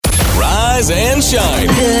Rise and shine.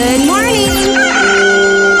 Good morning.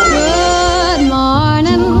 Good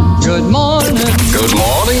morning. Good morning. Good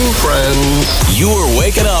morning, friends. You are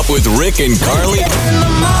waking up with Rick and Carly.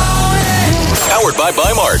 Powered by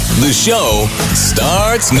Bi-Mart. The show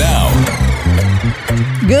starts now.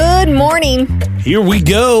 Good morning. Here we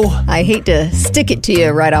go. I hate to stick it to you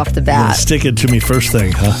right off the bat. Stick it to me first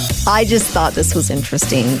thing, huh? I just thought this was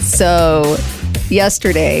interesting. So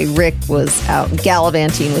yesterday, Rick was out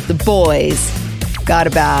gallivanting with the boys. Got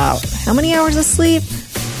about how many hours of sleep?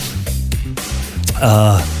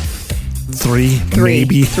 Three,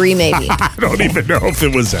 maybe. Three, maybe. I don't even know if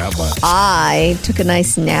it was that much. I took a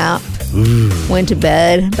nice nap. Went to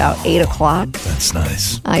bed about 8 o'clock. That's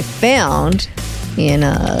nice. I found in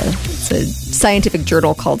it's a scientific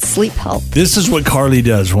journal called Sleep Health. This is what Carly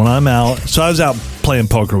does when I'm out. So I was out playing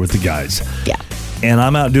poker with the guys. Yeah. And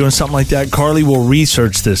I'm out doing something like that. Carly will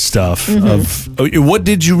research this stuff. What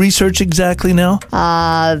did you research exactly now?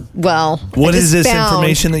 Well, What I is just this found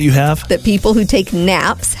information that you have? that people who take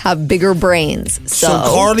naps have bigger brains. So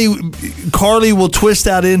Carly will twist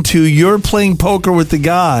that into you're playing poker with the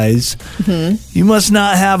guys. You must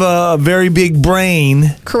not have a very big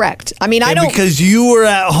brain. Correct. I mean, I And don't. because you were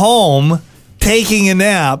at home taking a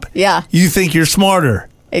nap, Yeah. you think you're smarter.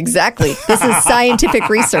 Exactly. This is scientific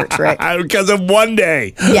research, Rick. Because of one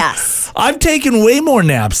day. Yes. I've taken way more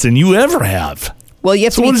naps than you ever have. Well, you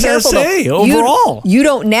have So to what be does that careful. say though. overall? You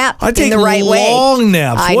don't nap I take in the right way. long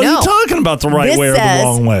naps. I What know. are you talking about, the right This way or the says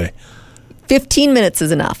wrong way? 15 minutes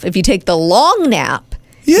is enough. If you take the long nap,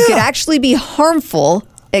 it Yeah. could actually be harmful.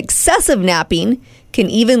 Excessive napping can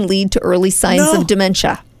even lead to early signs No. of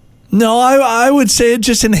dementia. No, I would say it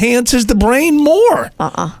just enhances the brain more.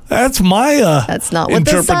 That's my That's not what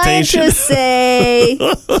the interpretation. scientists say.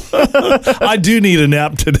 I do need a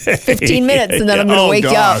nap today. 15 minutes and then I'm going to wake you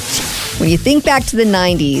up. gosh. When you think back to the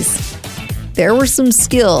 90s, there were some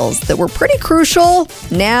skills that were pretty crucial.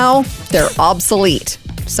 Now they're obsolete.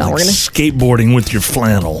 So we're going to Skateboarding with your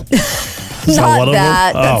flannel. Is not one of them?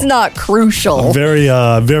 that. That's Oh. not crucial. Very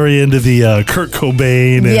into the Kurt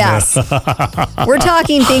Cobain. And, Yes. We're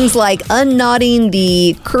talking things like unknotting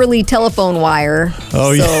the curly telephone wire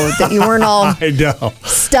Oh, so yeah. that you weren't all I know.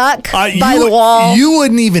 stuck by you, the wall. You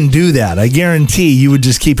wouldn't even do that. I guarantee you would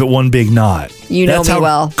just keep it one big knot. You know That's me how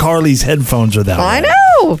well. Carly's headphones are that I way.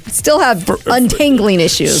 know. Still have untangling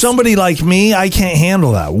issues. Somebody like me, I can't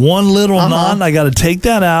handle that. One little knot, I got to take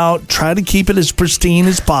that out, try to keep it as pristine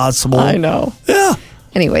as possible. I know. Yeah.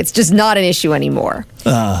 Anyway, it's just not an issue anymore.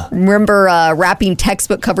 Remember wrapping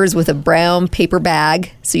textbook covers with a brown paper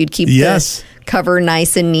bag so you'd keep Yes. the cover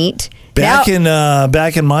nice and neat? Back Now-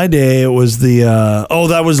 in my day, it was the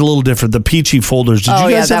that was a little different. The Peachy folders. Did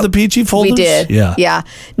you guys have the Peachy folders? We did. Yeah. Yeah.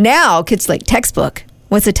 Now kids like textbook.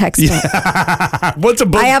 What's a textbook? What's a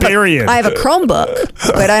book? I have period. I have a Chromebook,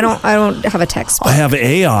 but I don't have a textbook. I have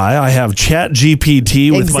AI. I have Chat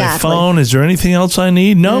GPT with my Exactly. phone. Is there anything else I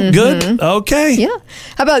need? No. Good. Okay. Yeah.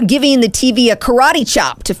 How about giving the TV a karate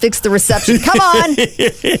chop to fix the reception? Come on.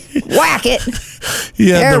 Whack it.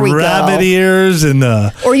 Yeah. There the we go. rabbit ears and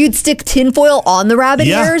the. Or you'd stick tinfoil on the rabbit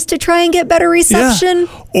Yeah. ears to try and get better reception.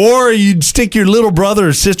 Yeah. Or you'd stick your little brother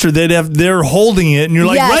or sister. They're holding it, and you're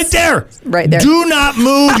like, Yes. right there, Right there. Do not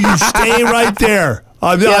move. You stay right there.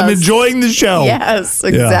 I'm Yes. enjoying the show. Yes,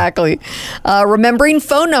 exactly. Remembering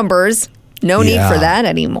phone numbers. No need Yeah. for that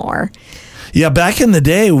anymore. Yeah, back in the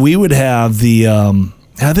day, we would have the.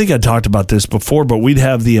 I think I talked about this before, but we'd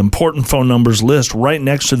have the important phone numbers list right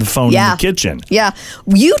next to the phone in the kitchen. Yeah.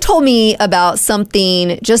 You told me about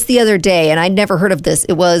something just the other day, and I'd never heard of this.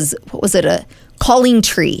 It was, what was it, a calling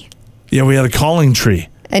tree? Yeah, we had a calling tree.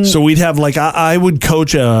 And- so we'd have I would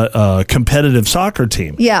coach a competitive soccer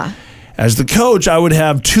team. Yeah. As the coach, I would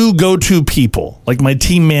have two go-to people, like my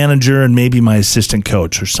team manager and maybe my assistant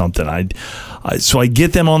coach or something. So I'd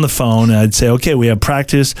get them on the phone and I'd say, okay, we have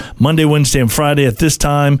practice Monday, Wednesday, and Friday at this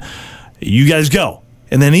time. You guys go.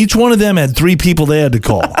 And then each one of them had 3 people they had to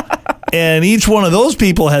call. And each one of those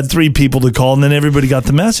people had 3 people to call, and then everybody got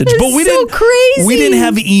the message. That's But we so crazy. We didn't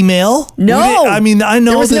have email. No. I mean, I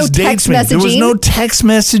know There was this no dates text me. There was messaging. no text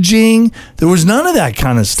messaging. There was none of that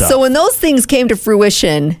kind of stuff. So when those things came to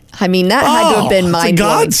fruition, I mean, that had to have been it's a mind-blowing.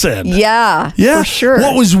 godsend. Yeah, for sure.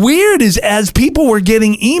 What was weird is as people were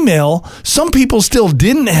getting email, some people still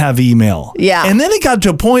didn't have email. Yeah. And then it got to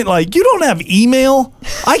a point like, you don't have email?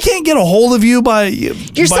 I can't get a hold of you by...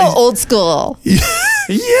 You're so old school.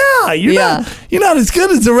 Yeah, you're not as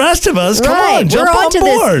good as the rest of us. Come Right. on, jump We're on onto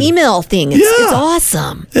board. this email thing. It's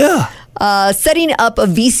awesome. Yeah. Setting up a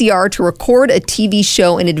VCR to record a TV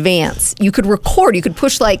show in advance. You could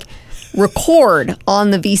push like record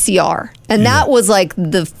on the VCR. And that was like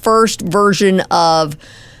the first version of,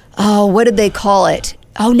 what did they call it?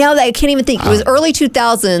 Oh, now that I can't even think. It was early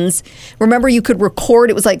 2000s. Remember, you could record.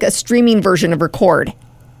 It was like a streaming version of record.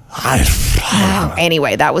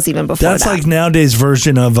 Anyway, that was even before That's that. like nowadays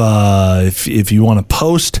version of if you want to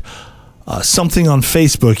post something on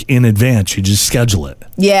Facebook in advance, you just schedule it.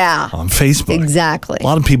 Yeah. On Facebook. Exactly. A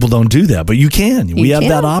lot of people don't do that, but you can. We have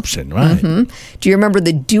that option, right? Mm-hmm. Do you remember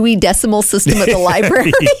the Dewey Decimal System at the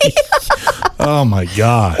library? Oh, my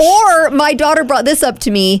gosh. Or my daughter brought this up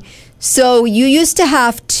to me. So you used to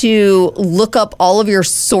have to look up all of your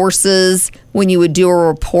sources when you would do a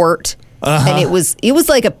report. And it was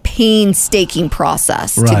like a painstaking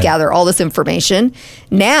process to gather all this information.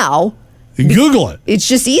 Now, Google it. It's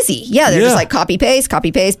just easy. Yeah, they're just like copy, paste,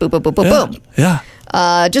 boom, boom, boom, boom, boom.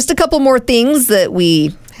 Yeah. Just a couple more things that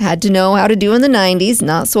we had to know how to do in the 90s.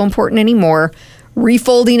 Not so important anymore.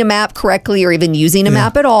 Refolding a map correctly or even using a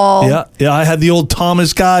map at all. Yeah. I had the old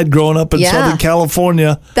Thomas Guide growing up in Southern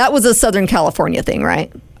California. That was a Southern California thing,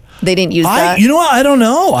 right? They didn't use that. You know what? I don't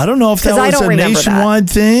know. I don't know if that was a nationwide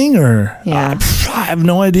thing or. Yeah. I have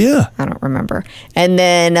no idea. I don't remember. And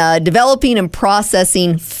then developing and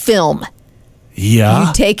processing film. Yeah.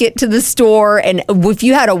 You take it to the store, and if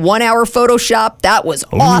you had a 1 hour Photoshop, that was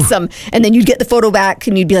awesome. And then you'd get the photo back,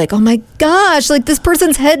 and you'd be like, oh my gosh, like this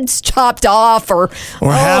person's head's chopped off. Or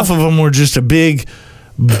half of them were just a big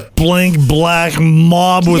blank black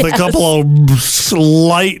mob with a couple of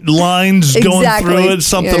light lines going through it,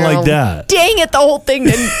 something like that. Dang it, the whole thing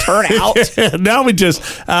didn't turn out. Now we just,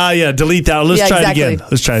 delete that. Let's try it again.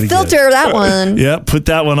 Filter that one. Yeah, put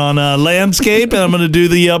that one on landscape, and I'm going to do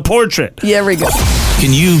the portrait. Yeah, there we go.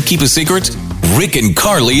 Can you keep a secret? Rick and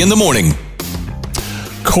Carly in the morning.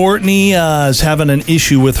 Courtney is having an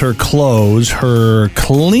issue with her clothes. Her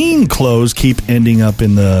clean clothes keep ending up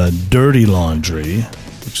in the dirty laundry,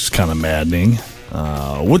 which is kind of maddening.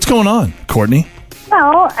 What's going on, Courtney?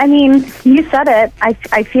 Well, I mean, you said it.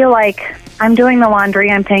 I feel like I'm doing the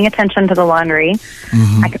laundry. I'm paying attention to the laundry.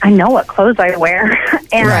 Mm-hmm. I know what clothes I wear.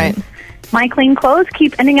 And my clean clothes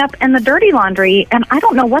keep ending up in the dirty laundry. And I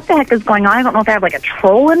don't know what the heck is going on. I don't know if I have like a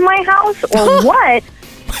troll in my house or what.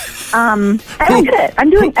 I don't get it. I'm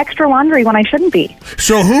doing extra laundry when I shouldn't be.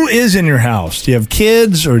 So who is in your house? Do you have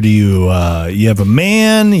kids or do you have a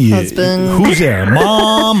man? Husband. Who's there?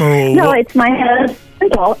 Mom? Or No, it's my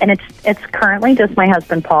husband, Paul, and it's currently just my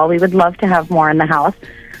husband, Paul. We would love to have more in the house,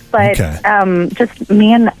 but just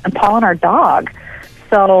me and Paul and our dog.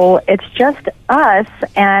 So it's just us,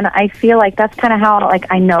 and I feel like that's kind of how, like,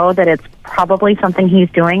 I know that it's probably something he's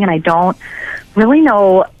doing, and I don't really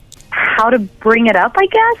know how to bring it up, I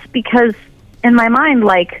guess, because in my mind,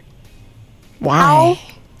 like, why?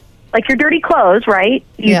 Like your dirty clothes, right?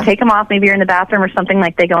 You take them off, maybe you're in the bathroom or something,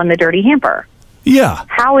 like they go in the dirty hamper. Yeah.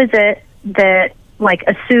 How is it that, like,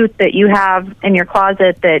 a suit that you have in your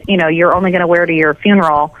closet that, you know, you're only going to wear to your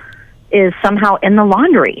funeral is somehow in the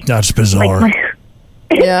laundry? That's bizarre. Like,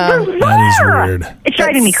 it's bizarre. That is weird. It's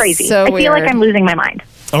driving me crazy. So I feel like I'm losing my mind.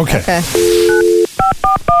 Okay.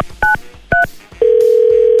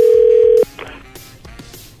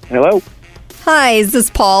 Hello? Hi, is this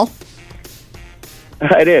Paul?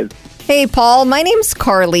 It is. Hey, Paul. My name's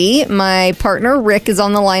Carly. My partner, Rick, is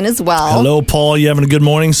on the line as well. Hello, Paul. You having a good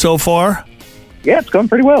morning so far? Yeah, it's going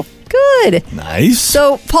pretty well. Good. Nice.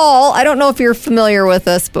 So, Paul, I don't know if you're familiar with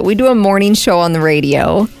us, but we do a morning show on the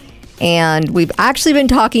radio. And we've actually been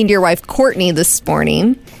talking to your wife, Courtney, this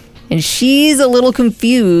morning. And she's a little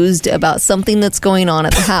confused about something that's going on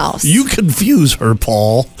at the house. You confuse her,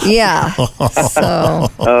 Paul. Yeah. So,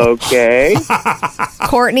 Okay.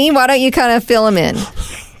 Courtney, why don't you kind of fill him in?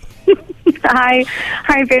 Hi,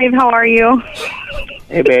 babe. How are you?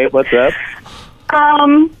 Hey, babe, what's up?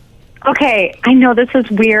 Okay. I know this is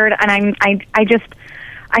weird, and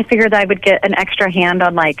I figured that I would get an extra hand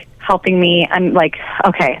on, like, helping me. I'm like,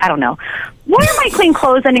 okay, I don't know. Why are my clean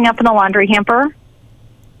clothes ending up in the laundry hamper?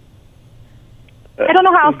 I don't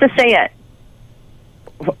know how else to say it.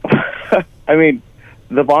 I mean,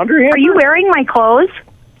 the laundry hamper? Are you wearing my clothes?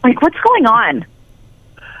 Like, what's going on?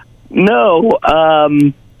 No. I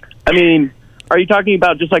mean, are you talking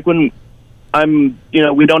about just like when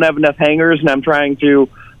we don't have enough hangers and I'm trying to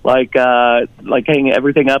like hang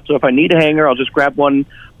everything up. So if I need a hanger, I'll just grab one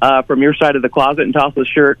from your side of the closet and toss the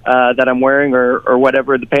shirt that I'm wearing or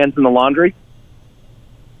whatever, the pants in the laundry.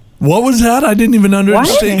 What was that? I didn't even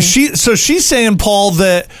understand. She's saying, Paul,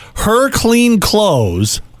 that her clean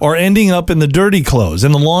clothes are ending up in the dirty clothes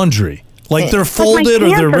in the laundry. Like they're folded or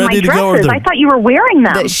they're ready to go. I thought you were wearing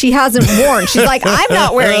them. That she hasn't worn. She's like, I'm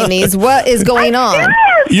not wearing these. What is going on?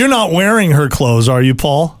 You're not wearing her clothes, are you,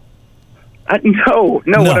 Paul? No.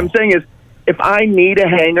 What I'm saying is, if I need a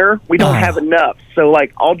hanger, we don't have enough. So,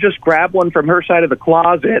 like, I'll just grab one from her side of the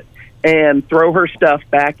closet and throw her stuff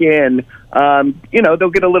back in. They'll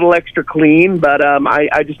get a little extra clean, but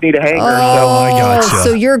I just need a hanger. I gotcha.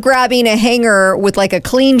 So you're grabbing a hanger with like a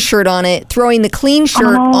clean shirt on it, throwing the clean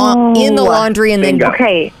shirt in the laundry, and Bingo. then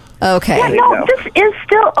Okay. Okay. Yeah, no, this is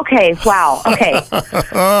still okay. Wow. Okay.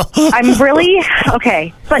 I'm really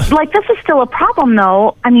okay, but like this is still a problem,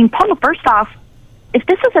 though. I mean, Paul. First off, if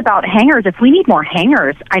this is about hangers, if we need more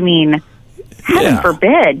hangers, I mean, heaven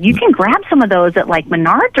forbid, you can grab some of those at like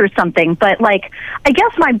Menards or something. But like, I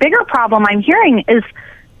guess my bigger problem I'm hearing is,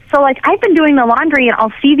 so like I've been doing the laundry and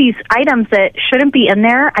I'll see these items that shouldn't be in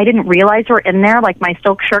there. I didn't realize were in there, like my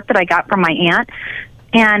silk shirt that I got from my aunt,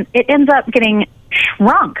 and it ends up getting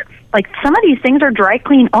shrunk. Like some of these things are dry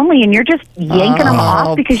clean only, and you're just yanking them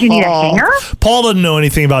off because you need a hanger. Paul doesn't know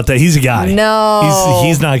anything about that. He's a guy. No.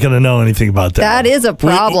 He's not going to know anything about that. That is a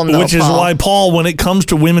problem, though, Which is Paul. why, Paul, when it comes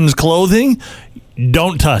to women's clothing,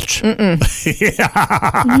 don't touch. You'll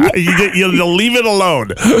leave it alone.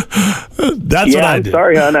 That's what I I'm do.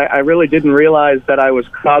 sorry, hon. I really didn't realize that I was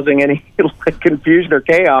causing any confusion or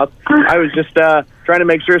chaos. I was just trying to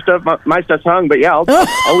make sure my stuff's hung, but yeah,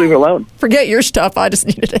 I'll leave it alone. Forget your stuff. I just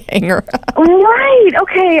needed a hanger. Right.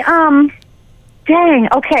 Okay. Dang.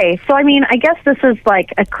 Okay. So I mean, I guess this is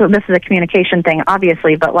a communication thing,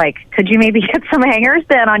 obviously. But like, could you maybe get some hangers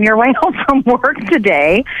then on your way home from work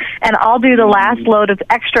today, and I'll do the last load of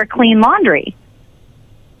extra clean laundry?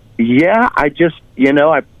 Yeah, I just,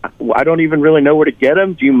 I don't even really know where to get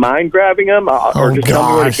them. Do you mind grabbing them, or just tell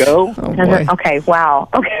me where to go? Okay. Wow.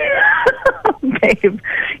 Okay. Babe,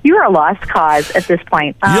 you are a lost cause at this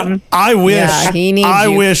point. I wish. Yeah, he needs I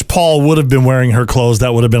you. wish Paul would have been wearing her clothes.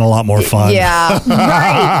 That would have been a lot more fun. Yeah.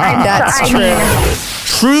 Right. That's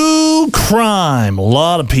true. True crime. A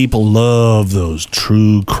lot of people love those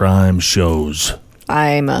true crime shows.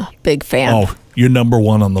 I'm a big fan. Oh, you're number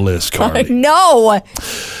one on the list, Carly. No.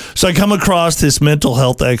 So I come across this mental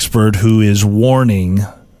health expert who is warning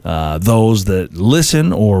those that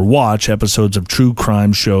listen or watch episodes of true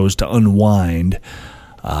crime shows to unwind.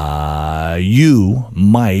 You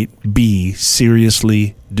might be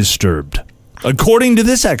seriously disturbed. According to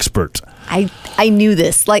this expert. I knew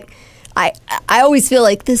this. Like, I always feel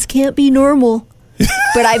like this can't be normal.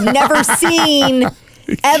 But I've never seen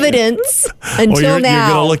evidence until now.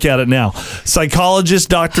 You're going to look at it now. Psychologist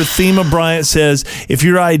Dr. Thema Bryant says, if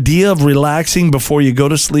your idea of relaxing before you go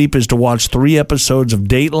to sleep is to watch 3 episodes of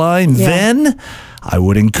Dateline, then I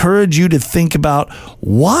would encourage you to think about,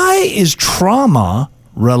 why is trauma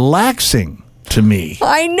relaxing to me?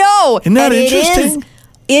 I know. Isn't that And interesting?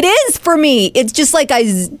 It is for me. It's just like I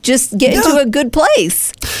just get into a good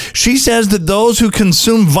place. She says that those who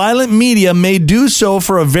consume violent media may do so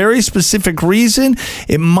for a very specific reason.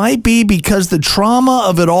 It might be because the trauma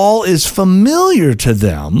of it all is familiar to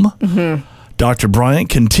them. Mm-hmm. Dr. Bryant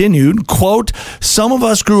continued, quote, some of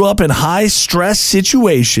us grew up in high-stress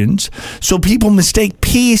situations, so people mistake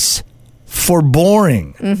peace for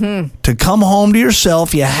boring. Mm-hmm. To come home to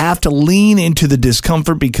yourself, you have to lean into the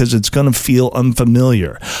discomfort because it's going to feel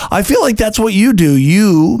unfamiliar. I feel like that's what you do.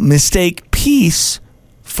 You mistake peace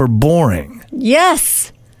for boring.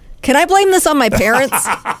 Yes. Can I blame this on my parents?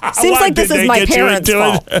 Seems like this is my parents'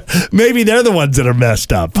 fault. Maybe they're the ones that are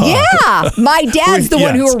messed up. Huh? Yeah. My dad's the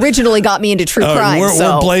one who originally got me into true crime.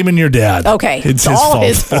 We're blaming your dad. Okay. It's all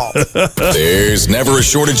his fault. his fault. There's never a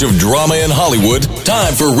shortage of drama in Hollywood.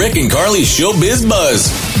 Time for Rick and Carly's Showbiz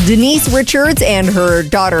Buzz. Denise Richards and her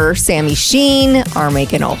daughter, Sammy Sheen, are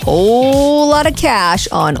making a whole lot of cash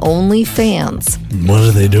on OnlyFans. What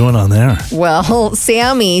are they doing on there? Well,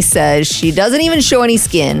 Sammy says she doesn't even show any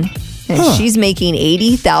skin, and she's making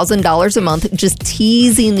 $80,000 a month just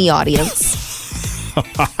teasing the audience.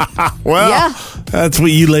 Well, Yeah. that's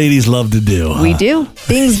what you ladies love to do. We do.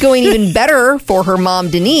 Things going even better for her mom,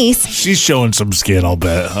 Denise. She's showing some skin, I'll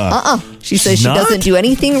bet. She says she not? doesn't do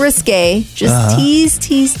anything risque, just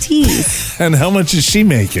tease. And how much is she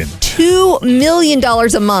making? $2 million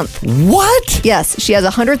a month. What? Yes, she has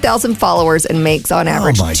 100,000 followers and makes on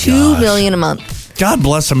average my $2 gosh. million a month. God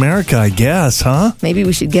bless America, I guess, huh? Maybe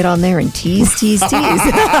we should get on there and tease. Somehow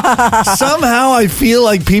I feel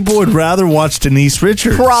like people would rather watch Denise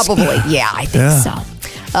Richards. Probably. Yeah, I think so.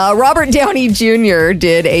 Robert Downey Jr.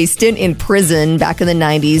 did a stint in prison back in the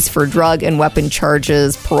 90s for drug and weapon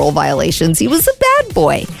charges, parole violations. He was a bad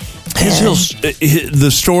boy. The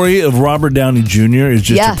story of Robert Downey Jr. is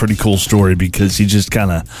just a pretty cool story because he just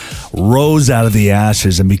kind of rose out of the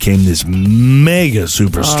ashes and became this mega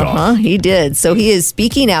superstar. He did. So he is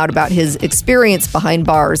speaking out about his experience behind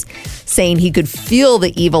bars, saying he could feel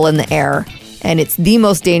the evil in the air, and it's the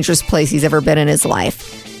most dangerous place he's ever been in his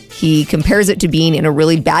life. He compares it to being in a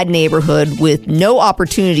really bad neighborhood with no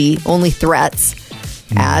opportunity, only threats.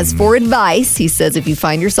 As for advice, he says if you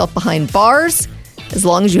find yourself behind bars, as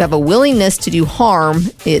long as you have a willingness to do harm,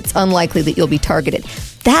 it's unlikely that you'll be targeted.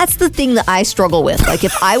 That's the thing that I struggle with. Like,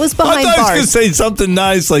 if I was behind bars... I was going to say something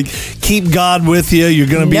nice, like, keep God with you, you're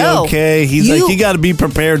going to be okay. He's like, you got to be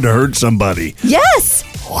prepared to hurt somebody. Yes!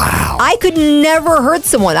 Wow. I could never hurt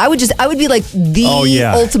someone. I would be like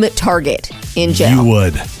the ultimate target in jail. You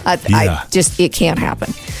would. It can't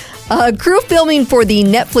happen. Crew filming for the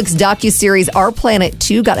Netflix docuseries Our Planet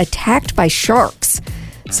 2 got attacked by sharks.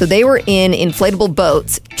 So they were in inflatable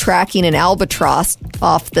boats tracking an albatross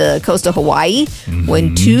off the coast of Hawaii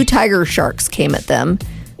when 2 tiger sharks came at them.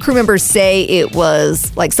 Crew members say it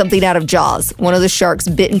was like something out of Jaws. One of the sharks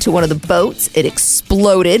bit into one of the boats. It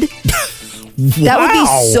exploded. That would be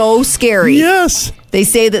so scary. Yes. They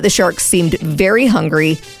say that the sharks seemed very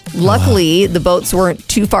hungry. Luckily, the boats weren't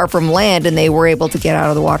too far from land and they were able to get out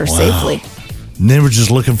of the water safely. And they were just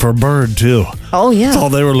looking for a bird, too. Oh, yeah. That's all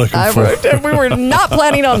they were looking for. We were not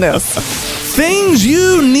planning on this. Things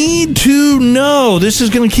you need to know. This is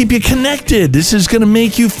going to keep you connected. This is going to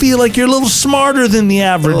make you feel like you're a little smarter than the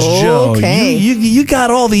average Joe. You got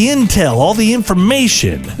all the intel, all the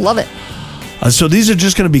information. Love it. So these are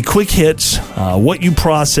just going to be quick hits. What you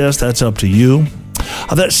process, that's up to you.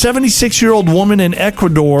 That 76-year-old woman in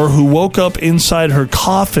Ecuador who woke up inside her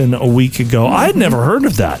coffin a week ago. I'd never heard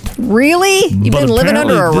of that. Really? You've been living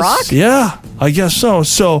under a rock? Yeah, I guess so.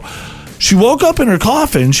 So she woke up in her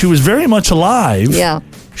coffin. She was very much alive. Yeah.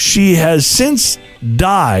 She has since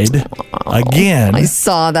died again. I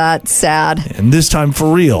saw that. Sad. And this time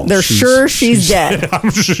for real. They're sure she's dead.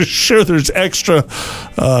 I'm sure there's extra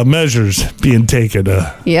measures being taken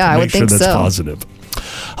to I would make sure think that's so. positive.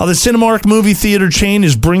 The Cinemark movie theater chain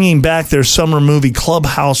is bringing back their summer movie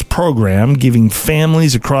clubhouse program, giving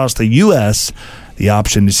families across the U.S. the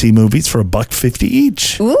option to see movies for $1.50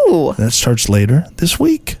 each. Ooh. That starts later this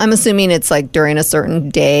week. I'm assuming it's like during a certain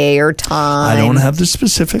day or time. I don't have the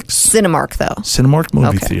specifics. Cinemark, though. Cinemark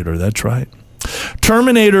movie theater, that's right.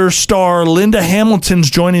 Terminator star Linda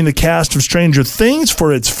Hamilton's joining the cast of Stranger Things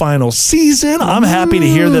for its final season. I'm happy to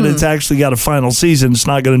hear that it's actually got a final season. It's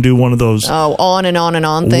not going to do one of those on and on and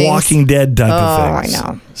on things. Walking Dead type of things.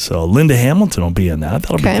 I know. So Linda Hamilton will be in that.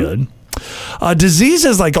 That'll be good.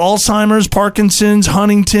 Diseases like Alzheimer's, Parkinson's,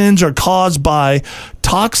 Huntington's are caused by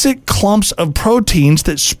toxic clumps of proteins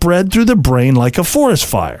that spread through the brain like a forest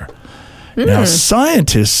fire. Now,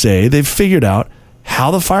 scientists say they've figured out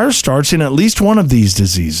how the fire starts in at least one of these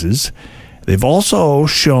diseases. They've also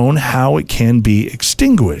shown how it can be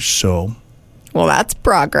extinguished. So, well, that's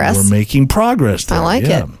progress. We're making progress there. I like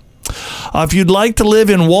it. If you'd like to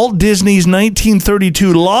live in Walt Disney's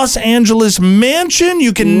 1932 Los Angeles mansion,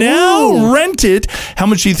 you can now rent it. How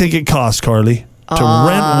much do you think it costs, Carly, to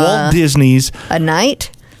rent Walt Disney's a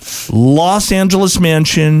night? Los Angeles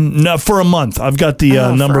mansion for a month. I've got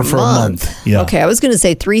the number for a month. Yeah. Okay, I was going to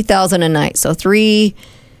say $3,000 a night. So 3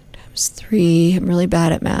 times 3. I'm really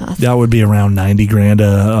bad at math. That would be around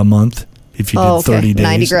 $90,000 a month if you did 30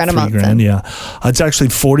 days. $90,000 a month. Grand, yeah, it's actually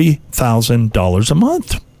 $40,000 a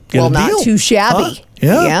month. Not too shabby.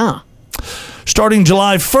 Yeah. Starting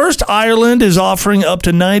July 1st, Ireland is offering up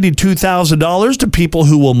to $92,000 to people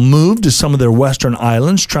who will move to some of their western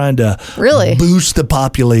islands, trying to boost the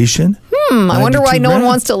population. I wonder why no one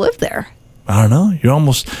wants to live there. I don't know.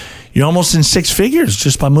 You're almost in six figures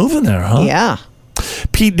just by moving there, huh? Yeah.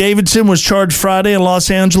 Pete Davidson was charged Friday in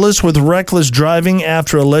Los Angeles with reckless driving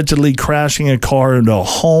after allegedly crashing a car into a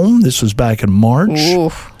home. This was back in March.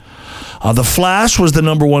 Oof. The Flash was the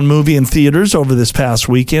number one movie in theaters over this past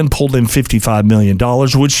weekend, pulled in $55 million,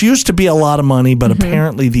 which used to be a lot of money, but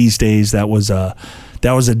apparently these days that was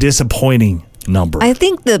a disappointing number. I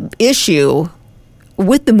think the issue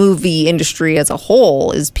with the movie industry as a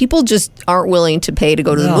whole is people just aren't willing to pay to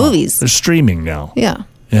go to the movies. They're streaming now. Yeah.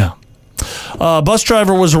 Yeah. A bus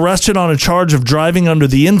driver was arrested on a charge of driving under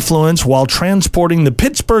the influence while transporting the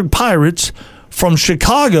Pittsburgh Pirates from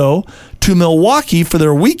Chicago to Milwaukee for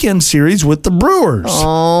their weekend series with the Brewers.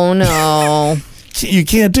 Oh, no. You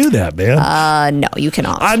can't do that, man. No, you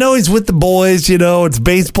cannot. I know he's with the boys, it's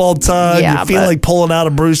baseball time. Yeah, you feel like pulling out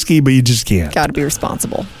a brewski, but you just can't. Got to be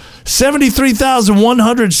responsible.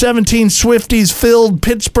 73,117 Swifties filled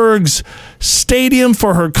Pittsburgh's stadium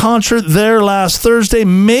for her concert there last Thursday,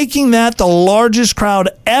 making that the largest crowd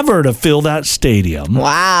ever to fill that stadium.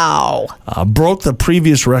 Wow. Broke the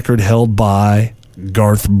previous record held by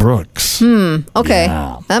Garth Brooks. Okay.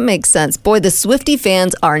 Yeah. That makes sense. Boy, the Swiftie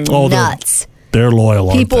fans are nuts. They're loyal,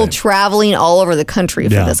 aren't People they? traveling all over the country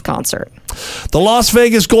for this concert. The Las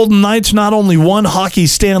Vegas Golden Knights not only won Hockey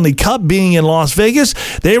Stanley Cup being in Las Vegas,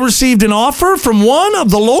 they received an offer from one of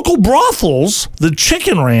the local brothels, the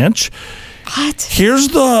Chicken Ranch. What? Here's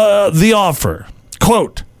the offer.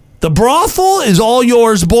 Quote, "The brothel is all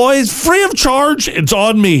yours, boys. Free of charge. It's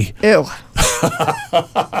on me." Ew.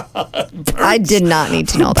 I did not need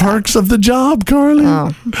to know that. Perks of the job, Carly.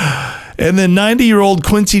 Oh. And then 90-year-old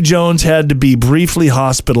Quincy Jones had to be briefly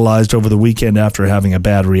hospitalized over the weekend after having a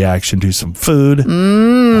bad reaction to some food.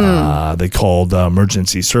 They called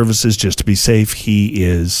emergency services just to be safe. He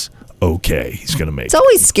is okay. He's going to make it. It's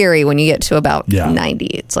always scary when you get to about 90.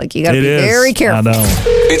 It's like you got to be very careful. I know.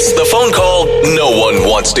 It's the phone call no one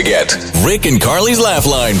wants to get. Rick and Carly's Laugh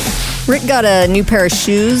Line. Rick got a new pair of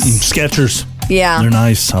shoes. Skechers. Yeah. They're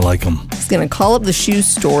nice. I like them. He's going to call up the shoe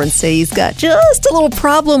store and say he's got just a little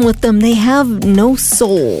problem with them. They have no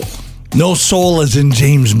sole. No soul as in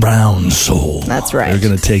James Brown's soul. That's right. They're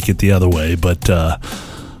going to take it the other way, but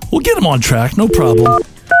we'll get them on track. No problem.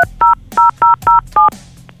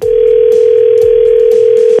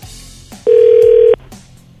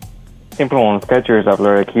 Thank you for Skechers at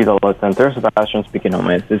Florida Keys Outlet Center. Sebastian speaking. How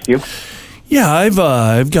may I assist you? Yeah,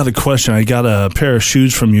 I've got a question. I got a pair of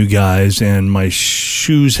shoes from you guys, and my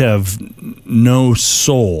shoes have no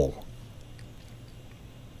sole.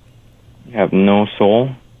 You have no sole?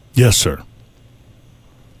 Yes, sir.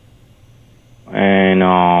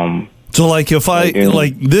 And so like if I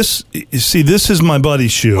like this, see, this is my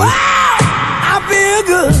buddy's shoe. Wow, I feel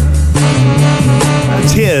good.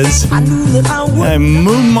 That's his. I knew that I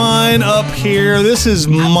move mine up here. This is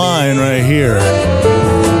mine right here.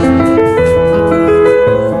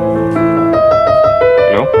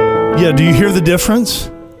 Yeah, do you hear the difference?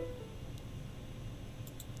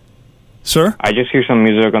 Sir? I just hear some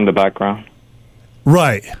music on the background.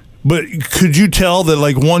 Right. But could you tell that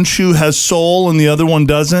like one shoe has sole and the other one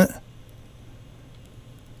doesn't?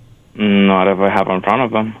 Not if I have in front of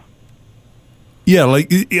them. Yeah,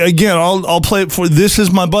 like again, I'll play it for this is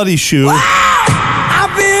my buddy's shoe. Wow, I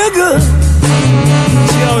feel good.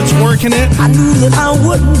 See how it's working it? I knew that I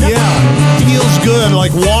wouldn't. Yeah, feels good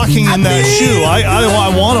like walking in that shoe.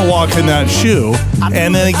 I want to walk in that shoe.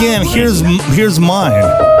 And then again, here's mine.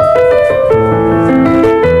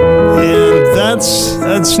 And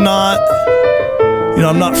that's not,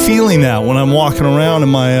 I'm not feeling that when I'm walking around in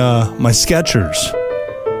my my Skechers.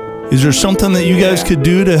 Is there something that you guys could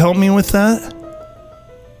do to help me with that?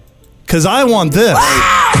 Because I want this.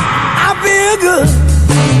 I feel good.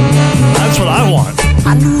 That's what I want.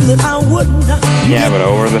 I knew that I wouldn't. Yeah, but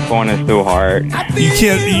over the phone is too hard.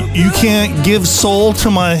 You can't give soul to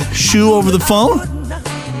my shoe over the phone?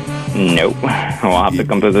 Nope. We'll have to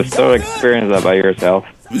come to the store to experience that by yourself.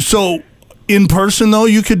 So, in person, though,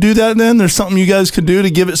 you could do that then? There's something you guys could do to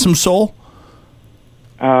give it some soul?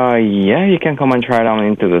 Yeah, you can come and try it out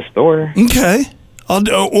into the store. Okay.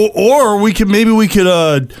 Or we could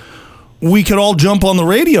all jump on the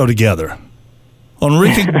radio together. On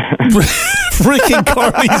Rick and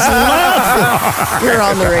Carly's Laugh. You're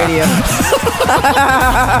on the radio.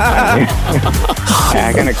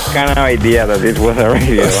 I got a kind of idea that this was a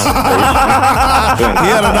radio. He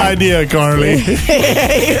had an idea, Carly.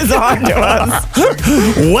 He was on to us.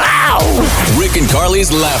 Wow. Rick and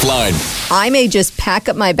Carly's Laugh Line. I may just pack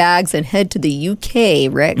up my bags and head to the UK,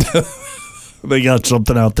 Rick. They got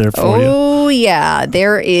something out there for you. Oh, yeah.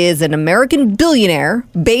 There is an American billionaire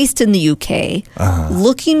based in the UK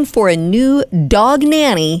looking for a new dog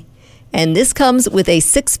nanny, and this comes with a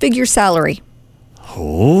 6-figure salary.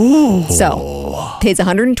 Oh. So, pays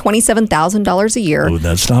 $127,000 a year. Oh,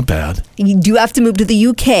 that's not bad. You do have to move to the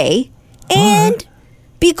UK and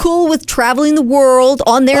be cool with traveling the world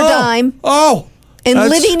on their dime. Oh. And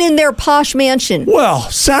living in their posh mansion. Well,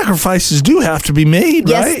 sacrifices do have to be made,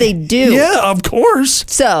 yes, right? Yes, they do. Yeah, of course.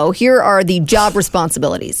 So here are the job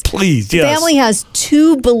responsibilities. Please, yes. The family has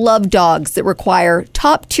 2 beloved dogs that require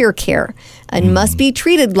top-tier care and must be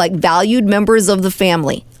treated like valued members of the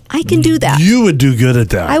family. I can do that. You would do good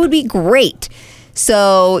at that. I would be great.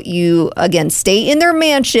 So you, again, stay in their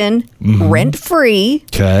mansion, rent-free.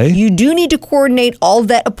 Okay. You do need to coordinate all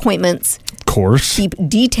vet appointments. course. Keep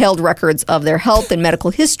detailed records of their health and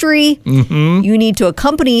medical history. Mm-hmm. You need to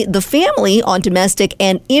accompany the family on domestic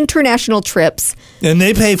and international trips. And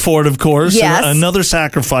they pay for it, of course. Yes. Another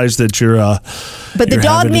sacrifice that you're But the you're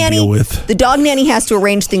dog having to nanny, deal with. the dog nanny has to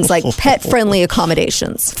arrange things like pet-friendly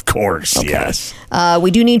accommodations. Of course, yes.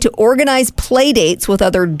 We do need to organize play dates with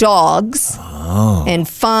other dogs and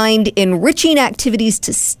find enriching activities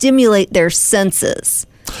to stimulate their senses.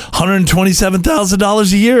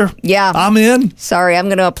 $127,000 a year. Yeah. I'm in. Sorry, I'm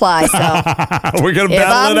going to apply. So We're going to if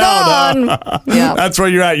battle I'm it out. gone, yeah. That's where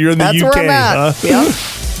you're at. You're in the That's UK. where I'm at. Huh? Yep.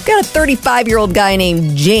 Got a 35-year-old guy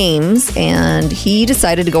named James, and he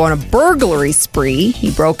decided to go on a burglary spree.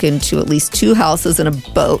 He broke into at least 2 houses and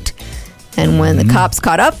a boat. And when the cops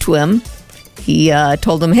caught up to him, he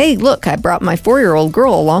told them, hey, look, I brought my 4-year-old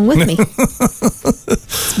girl along with me.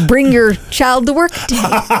 Bring your child to work day.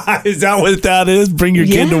 Is that what that is? Bring your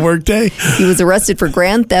kid to work day? He was arrested for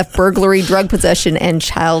grand theft, burglary, drug possession, and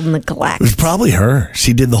child neglect. It was probably her.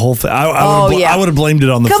 She did the whole thing. I would have blamed it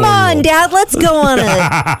on the Come 4-year-old. on, Dad, let's go on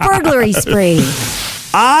a burglary spree.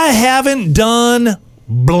 I haven't done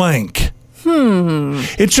blank.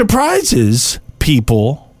 It surprises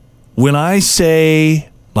people when I say,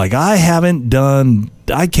 like, I haven't done,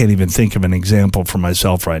 I can't even think of an example for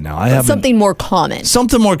myself right now. Something more common.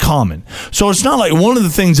 Something more common. So it's not like one of the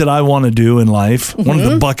things that I want to do in life, one of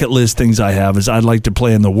the bucket list things I have is I'd like to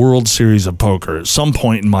play in the World Series of Poker at some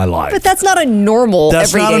point in my life. But that's not a normal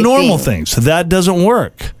That's not a normal thing. So that doesn't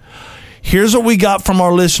work. Here's what we got from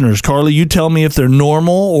our listeners. Carly, you tell me if they're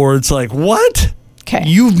normal or it's like, what? Okay.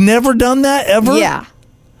 You've never done that ever? Yeah.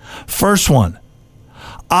 First one.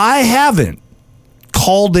 I haven't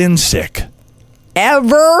called in sick.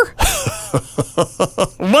 Ever?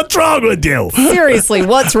 What's wrong with you? Seriously,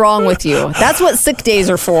 what's wrong with you? That's what sick days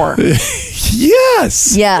are for.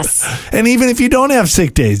 Yes. Yes. And even if you don't have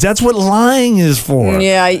sick days, that's what lying is for.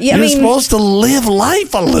 Yeah, You're supposed to live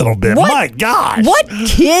life a little bit. My gosh. What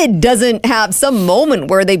kid doesn't have some moment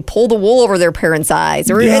where they pull the wool over their parents' eyes?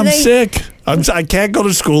 I'm sick. I can't go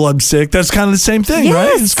to school. I'm sick. That's kind of the same thing,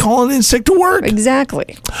 right? It's calling in sick to work.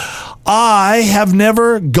 Exactly. I have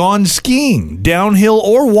never gone skiing, downhill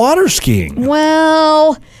or water skiing.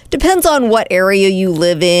 Well, depends on what area you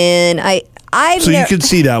live in. You could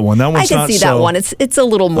see that one. That one's I not can see that one. It's a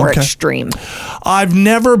little more extreme. I've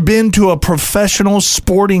never been to a professional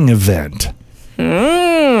sporting event.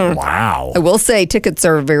 Wow. I will say tickets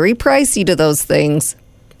are very pricey to those things.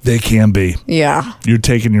 They can be. Yeah. You're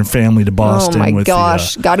taking your family to Boston. Oh my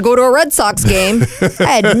gosh. Got to go to a Red Sox game.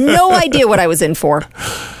 I had no idea what I was in for.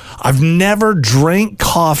 I've never drank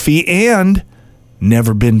coffee and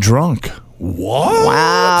never been drunk. What?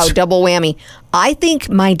 Wow, double whammy. I think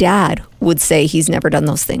my dad would say he's never done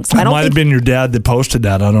those things. It might have been your dad that posted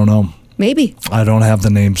that. I don't know. Maybe. I don't have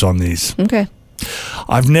the names on these. Okay.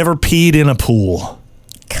 I've never peed in a pool.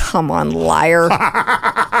 Come on, liar.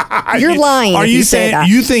 You're lying. Are if you say saying that.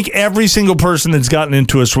 you think every single person that's gotten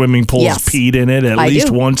into a swimming pool has peed in it at least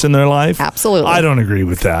once in their life? Absolutely. I don't agree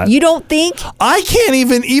with that. You don't think? I can't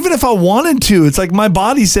even if I wanted to. It's like my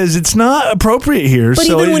body says it's not appropriate here. But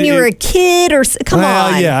so even when you were a kid come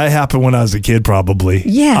on. Yeah, it happened when I was a kid probably.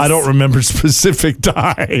 Yes. I don't remember specific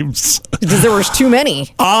times. Because there was too many.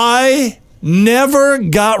 I never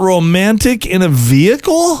got romantic in a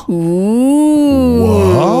vehicle? Ooh.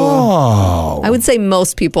 Whoa. I would say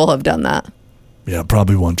most people have done that. Yeah,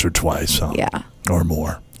 probably once or twice. Yeah. Or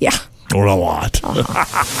more. Yeah. Or a lot.